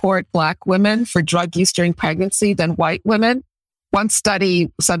to report Black women for drug use during pregnancy than white women. One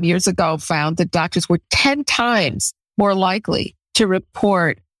study some years ago found that doctors were 10 times more likely to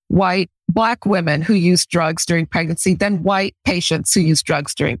report Black women who use drugs during pregnancy than white patients who use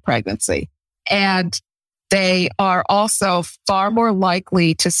drugs during pregnancy. And they are also far more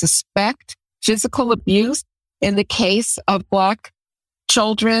likely to suspect physical abuse in the case of Black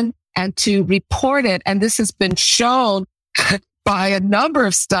children and to report it. And this has been shown by a number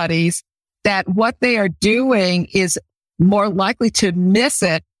of studies that what they are doing is more likely to miss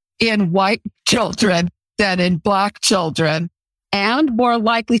it in white children than in Black children, and more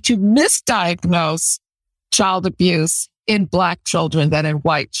likely to misdiagnose child abuse in Black children than in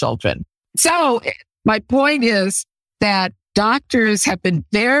white children. So my point is that doctors have been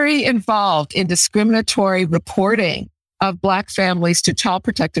very involved in discriminatory reporting of Black families to Child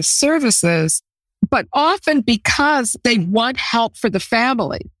Protective Services, but often because they want help for the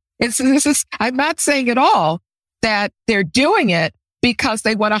family. I'm not saying at all that they're doing it because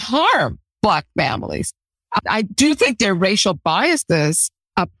they want to harm Black families. I do think there are racial biases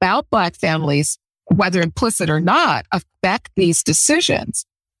about Black families, whether implicit or not, affect these decisions.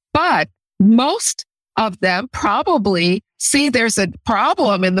 But most of them probably see there's a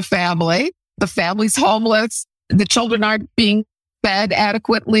problem in the family. The family's homeless. The children aren't being fed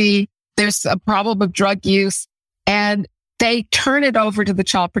adequately. There's a problem of drug use, and they turn it over to the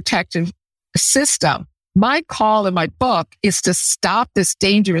child protective system. My call in my book is to stop this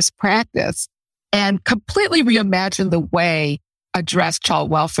dangerous practice and completely reimagine the way address child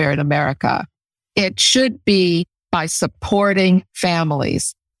welfare in America. It should be by supporting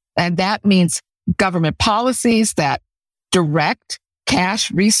families. And that means government policies that direct cash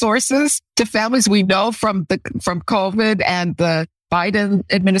resources to families. We know from COVID and the Biden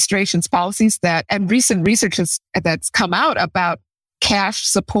administration's policies and recent research that's come out about cash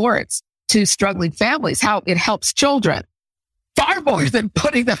supports to struggling families, how it helps children far more than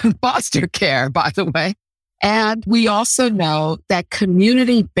putting them in foster care, by the way. And we also know that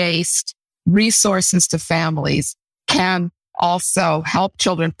community-based resources to families can also help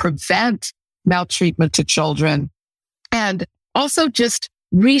children, prevent maltreatment to children, and also just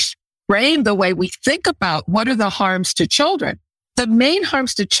reframe the way we think about what are the harms to children. The main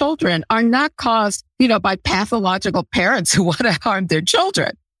harms to children are not caused, by pathological parents who want to harm their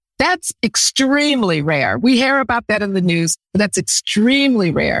children. That's extremely rare. We hear about that in the news, but that's extremely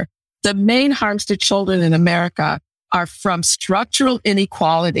rare. The main harms to children in America are from structural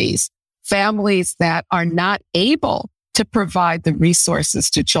inequalities, families that are not able to provide the resources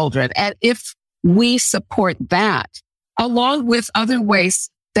to children. And if we support that, along with other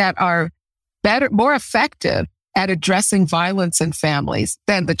ways that are better, more effective at addressing violence in families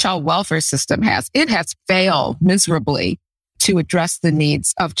than the child welfare system has, it has failed miserably to address the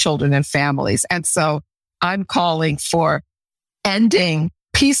needs of children and families. And so I'm calling for ending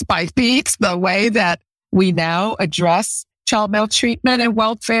piece by piece the way that we now address child maltreatment and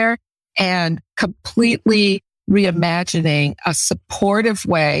welfare, and completely reimagining a supportive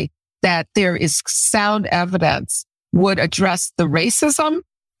way that there is sound evidence would address the racism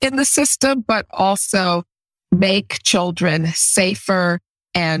in the system, but also make children safer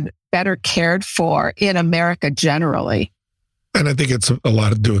and better cared for in America generally. And I think it's a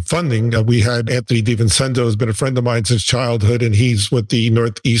lot to do with funding. We had Anthony DiVincenzo, has been a friend of mine since childhood, and he's with the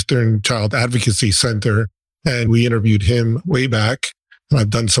Northeastern Child Advocacy Center. And we interviewed him way back. And I've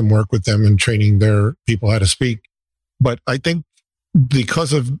done some work with them in training their people how to speak. But I think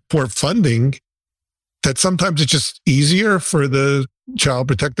because of poor funding, that sometimes it's just easier for the Child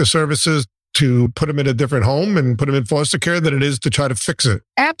Protective Services to put them in a different home and put them in foster care than it is to try to fix it.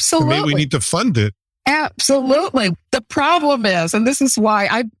 Absolutely. And maybe we need to fund it. Absolutely. The problem is, and this is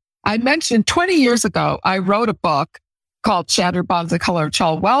why I mentioned 20 years ago, I wrote a book called Shattered Bonds: The Color of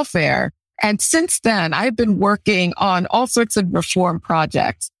Child Welfare. And since then, I've been working on all sorts of reform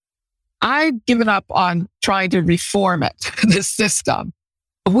projects. I've given up on trying to reform it, this system.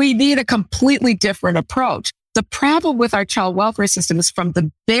 We need a completely different approach. The problem with our child welfare system is from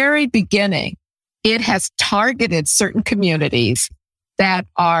the very beginning, it has targeted certain communities that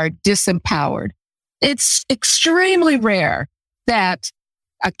are disempowered. It's extremely rare that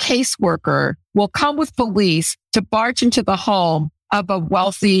a caseworker will come with police to barge into the home of a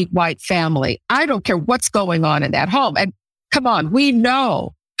wealthy white family. I don't care what's going on in that home. And come on, we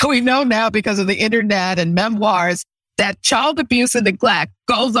know now because of the internet and memoirs that child abuse and neglect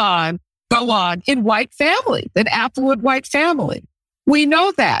goes on go on in white families, an affluent white family. We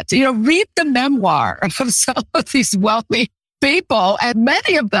know that. Read the memoir of some of these wealthy people, and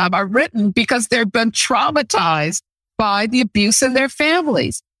many of them are written because they've been traumatized by the abuse in their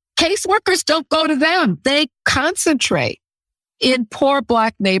families. Caseworkers don't go to them. They concentrate in poor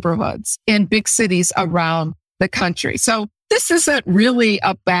Black neighborhoods in big cities around the country. So this isn't really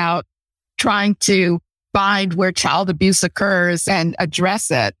about trying to find where child abuse occurs and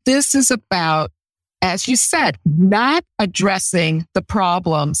address it. This is about, as you said, not addressing the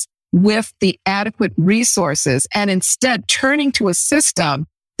problems with the adequate resources and instead turning to a system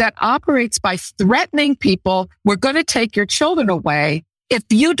that operates by threatening people. We're going to take your children away if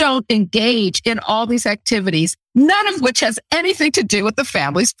you don't engage in all these activities, none of which has anything to do with the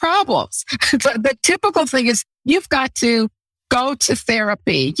family's problems. The typical thing is you've got to go to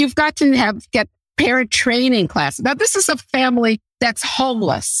therapy. You've got to get parent training classes. Now, this is a family that's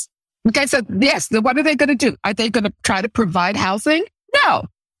homeless. Okay, so yes, what are they going to do? Are they going to try to provide housing? No,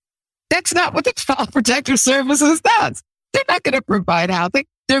 that's not what the Child Protective Services does. They're not going to provide housing.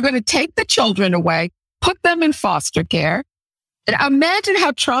 They're going to take the children away, put them in foster care. And imagine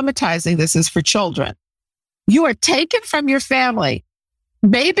how traumatizing this is for children. You are taken from your family.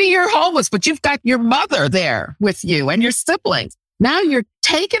 Maybe you're homeless, but you've got your mother there with you and your siblings. Now you're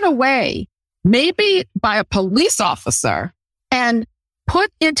taken away, maybe by a police officer, and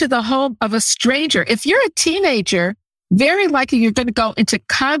put into the home of a stranger. If you're a teenager, very likely you're going to go into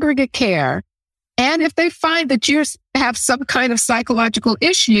congregate care. And if they find that you have some kind of psychological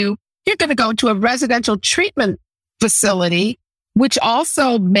issue, you're going to go into a residential treatment facility, which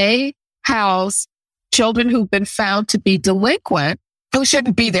also may house children who've been found to be delinquent, who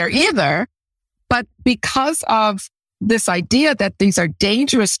shouldn't be there either. But because of this idea that these are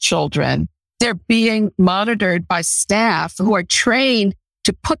dangerous children, they're being monitored by staff who are trained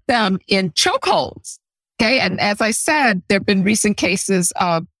to put them in chokeholds. Okay. And as I said, there have been recent cases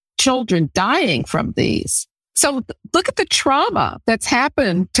of children dying from these. So look at the trauma that's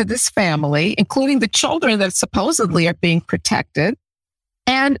happened to this family, including the children that supposedly are being protected.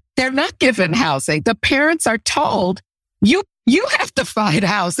 And they're not given housing. The parents are told, you have to find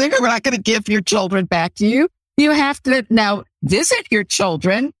housing, or we're not going to give your children back to you. You have to now visit your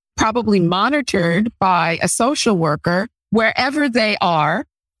children, probably monitored by a social worker wherever they are,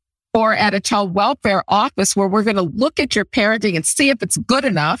 or at a child welfare office where we're going to look at your parenting and see if it's good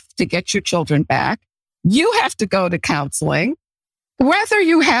enough to get your children back. You have to go to counseling. Whether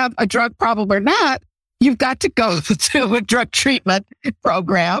you have a drug problem or not, you've got to go to a drug treatment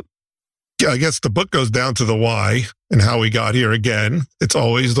program. Yeah, I guess the book goes down to the why and how we got here again. It's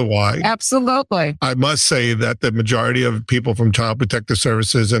always the why. Absolutely. I must say that the majority of people from Child Protective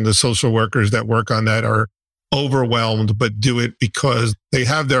Services and the social workers that work on that are overwhelmed, but do it because they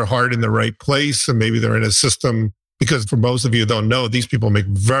have their heart in the right place. And maybe they're in a system, because for most of you who don't know, these people make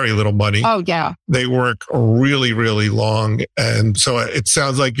very little money. Oh, yeah. They work really, really long. And so it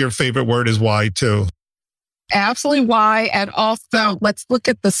sounds like your favorite word is why too. Absolutely why. And also, let's look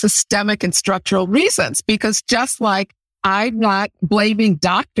at the systemic and structural reasons, because just like I'm not blaming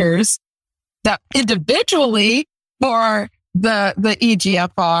doctors that individually for the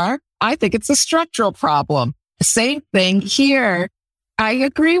EGFR, I think it's a structural problem. Same thing here. I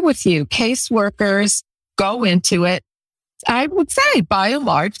agree with you. Caseworkers go into it. I would say by and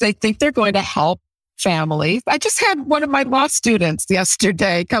large, they think they're going to help families. I just had one of my law students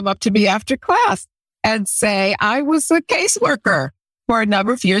yesterday come up to me after class and say, I was a caseworker for a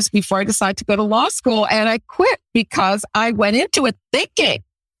number of years before I decided to go to law school. And I quit because I went into it thinking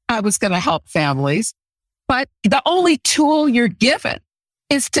I was going to help families. But the only tool you're given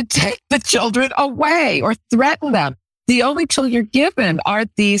is to take the children away or threaten them. The only tool you're given are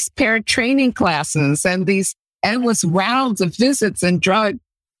these parent training classes and these endless rounds of visits and drug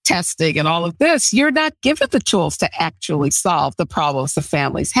testing and all of this. You're not given the tools to actually solve the problems the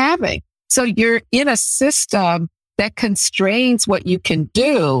family's having. So you're in a system that constrains what you can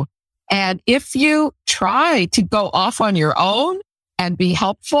do. And if you try to go off on your own and be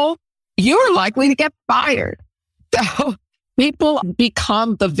helpful, you're likely to get fired. So people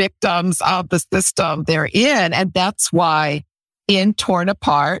become the victims of the system they're in. And that's why in Torn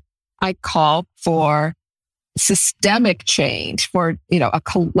Apart, I call for systemic change, for, a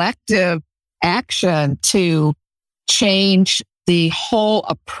collective action to change the whole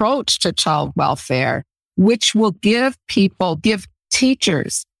approach to child welfare, which will give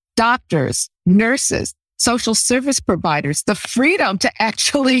teachers, doctors, nurses, social service providers the freedom to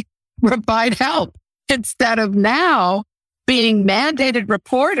actually provide help instead of now being mandated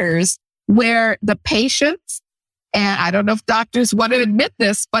reporters where the patients And I don't know if doctors want to admit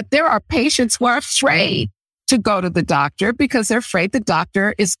this, but there are patients who are afraid to go to the doctor because they're afraid the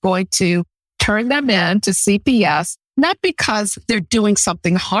doctor is going to turn them in to CPS, not because they're doing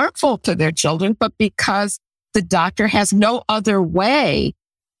something harmful to their children, but because the doctor has no other way,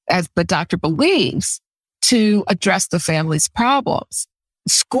 as the doctor believes, to address the family's problems.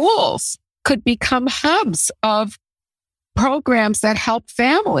 Schools could become hubs of programs that help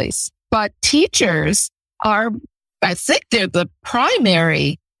families, but teachers are, I think they're the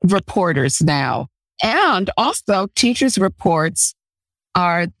primary reporters now. And also teachers' reports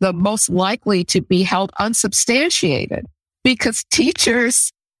are the most likely to be held unsubstantiated because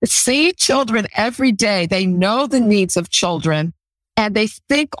teachers see children every day. They know the needs of children and they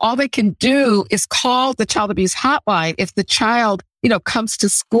think all they can do is call the child abuse hotline if the child, comes to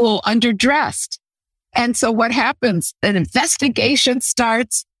school underdressed. And so what happens? An investigation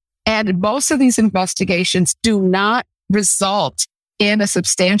starts, and most of these investigations do not result in a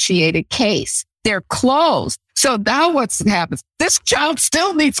substantiated case. They're closed. So now what happens? This child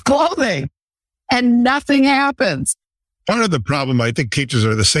still needs clothing and nothing happens. Part of the problem, I think teachers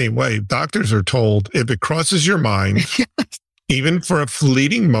are the same way. Doctors are told if it crosses your mind, even for a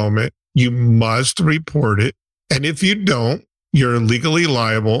fleeting moment, you must report it. And if you don't, you're legally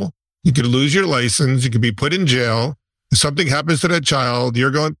liable. You could lose your license. You could be put in jail. If something happens to that child,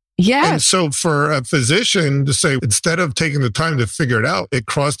 you're going. Yes. And so for a physician to say, instead of taking the time to figure it out, it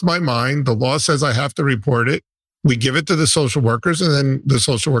crossed my mind. The law says I have to report it. We give it to the social workers, and then the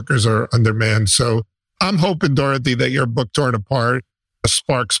social workers are undermanned. So I'm hoping, Dorothy, that your book, Torn Apart,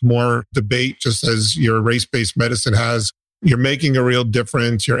 sparks more debate, just as your race-based medicine has. You're making a real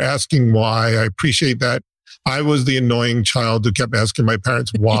difference. You're asking why. I appreciate that. I was the annoying child who kept asking my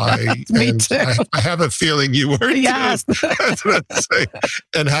parents why. Yes, me too. I have a feeling you were yes. too. That's what I'm saying.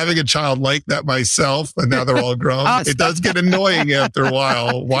 And having a child like that myself, and now they're all grown, it does get annoying after a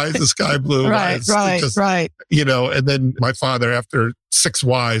while. Why is the sky blue? Right. And then my father, after 6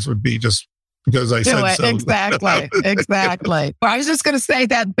 whys, would be just because I said so. Exactly. Well, I was just going to say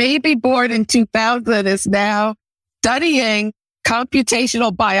that baby born in 2000 is now studying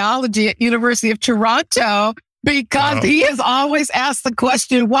computational biology at University of Toronto because he has always asked the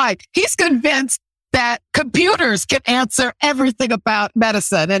question why. He's convinced that computers can answer everything about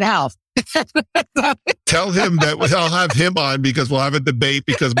medicine and health. Tell him that I'll have him on because we'll have a debate,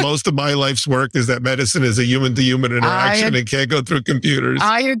 because most of my life's work is that medicine is a human-to-human interaction and can't go through computers.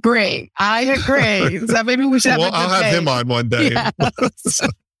 I agree. So maybe we should have a debate. I'll have him on one day. Yes.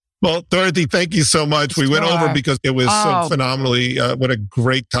 Well, Dorothy, thank you so much. We went over because it was so phenomenally, what a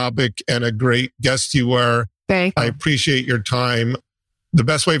great topic and a great guest you were. Thank you. I appreciate your time. The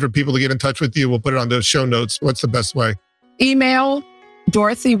best way for people to get in touch with you, we'll put it on those show notes. What's the best way? Email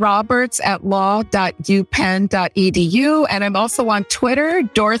Dorothy Roberts at law.upenn.edu. And I'm also on Twitter.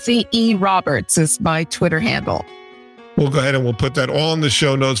 Dorothy E. Roberts is my Twitter handle. We'll go ahead and we'll put that all in the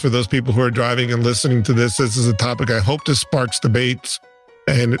show notes for those people who are driving and listening to this. This is a topic I hope this sparks debates.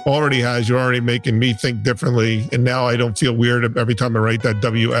 And it already has. You're already making me think differently. And now I don't feel weird every time I write that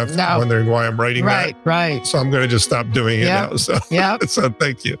WF, wondering why I'm writing that. Right. So I'm going to just stop doing it now. So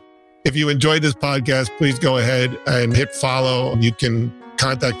thank you. If you enjoyed this podcast, please go ahead and hit follow. You can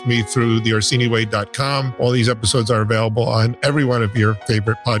contact me through theorsiniway.com. All these episodes are available on every one of your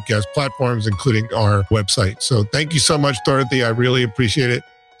favorite podcast platforms, including our website. So thank you so much, Dorothy. I really appreciate it.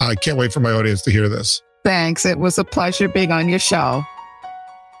 I can't wait for my audience to hear this. Thanks. It was a pleasure being on your show.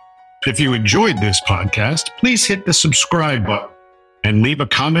 If you enjoyed this podcast, please hit the subscribe button and leave a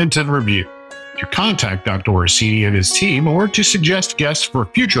comment and review. To contact Dr. Orsini and his team, or to suggest guests for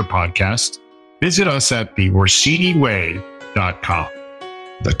future podcasts, visit us at theorsiniway.com.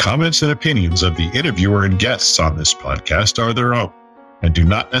 The comments and opinions of the interviewer and guests on this podcast are their own and do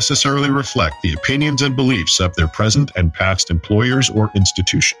not necessarily reflect the opinions and beliefs of their present and past employers or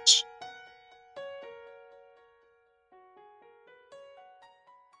institutions.